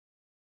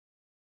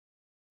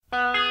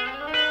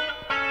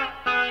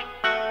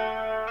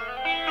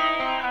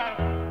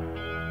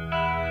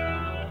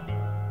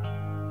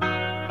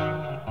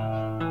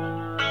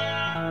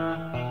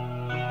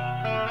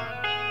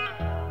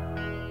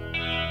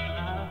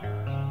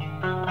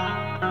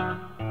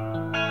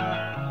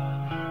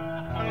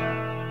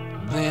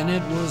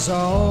it was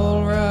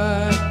all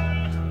right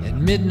at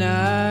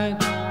midnight,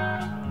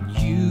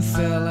 you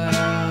fell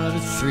out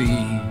at 3.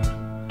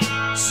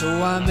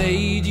 So I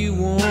made you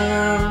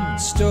warm,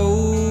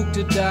 stoked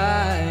a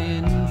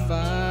dying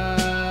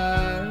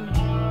fire.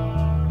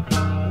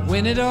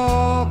 When it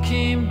all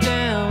came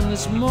down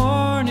this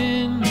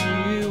morning,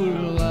 you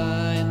were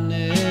lying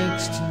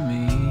next to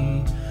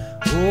me.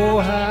 Oh,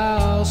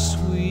 how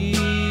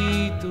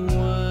sweet the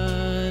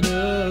wine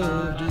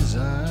of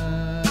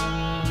desire.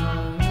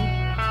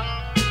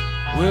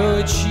 Well,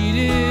 we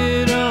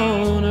cheated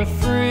on a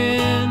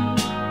friend.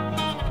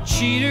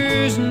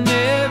 Cheaters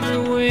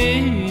never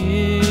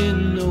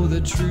win. Oh,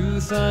 the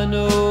truth I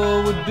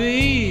know would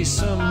be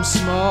some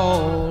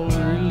small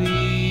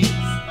relief.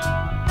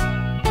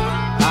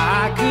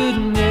 I could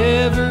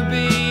never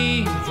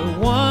be the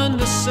one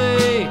to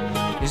say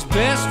his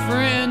best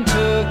friend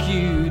took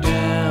you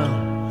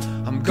down.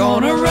 I'm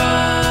gonna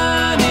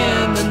run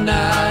in the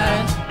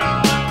night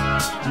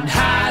and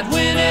hide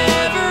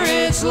whenever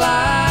it's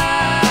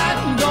light.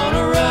 I'm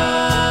gonna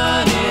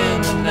run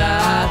in the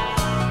night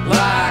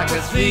like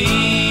a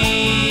thief,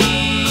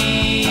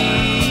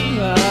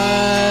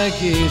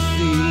 like a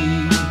thief.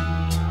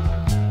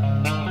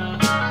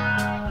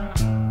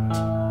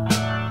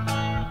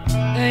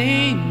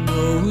 Ain't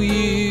no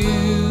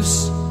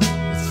use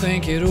to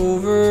think it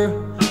over.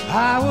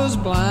 I was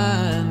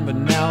blind, but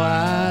now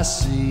I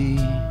see.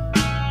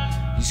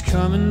 He's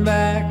coming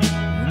back,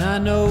 and I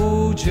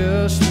know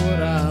just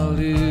what I'll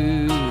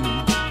do.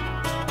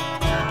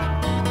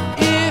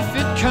 If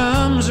it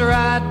comes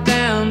right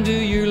down to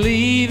you're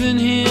leaving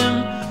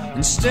him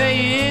and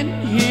staying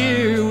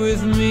here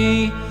with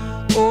me,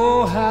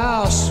 oh,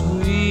 how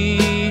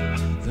sweet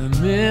the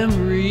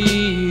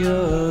memory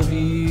of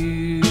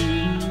you.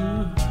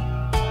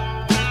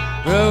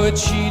 Well, we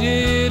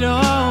cheated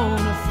on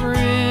a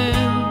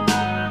friend,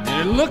 and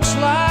it looks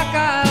like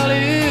I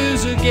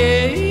lose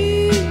again.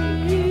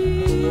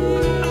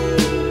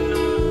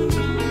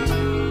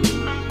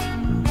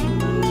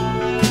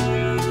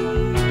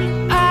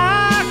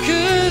 I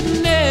could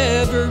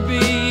never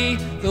be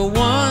the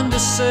one to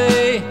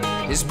say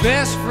his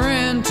best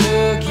friend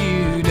took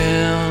you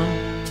down.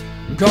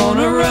 I'm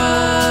gonna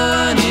run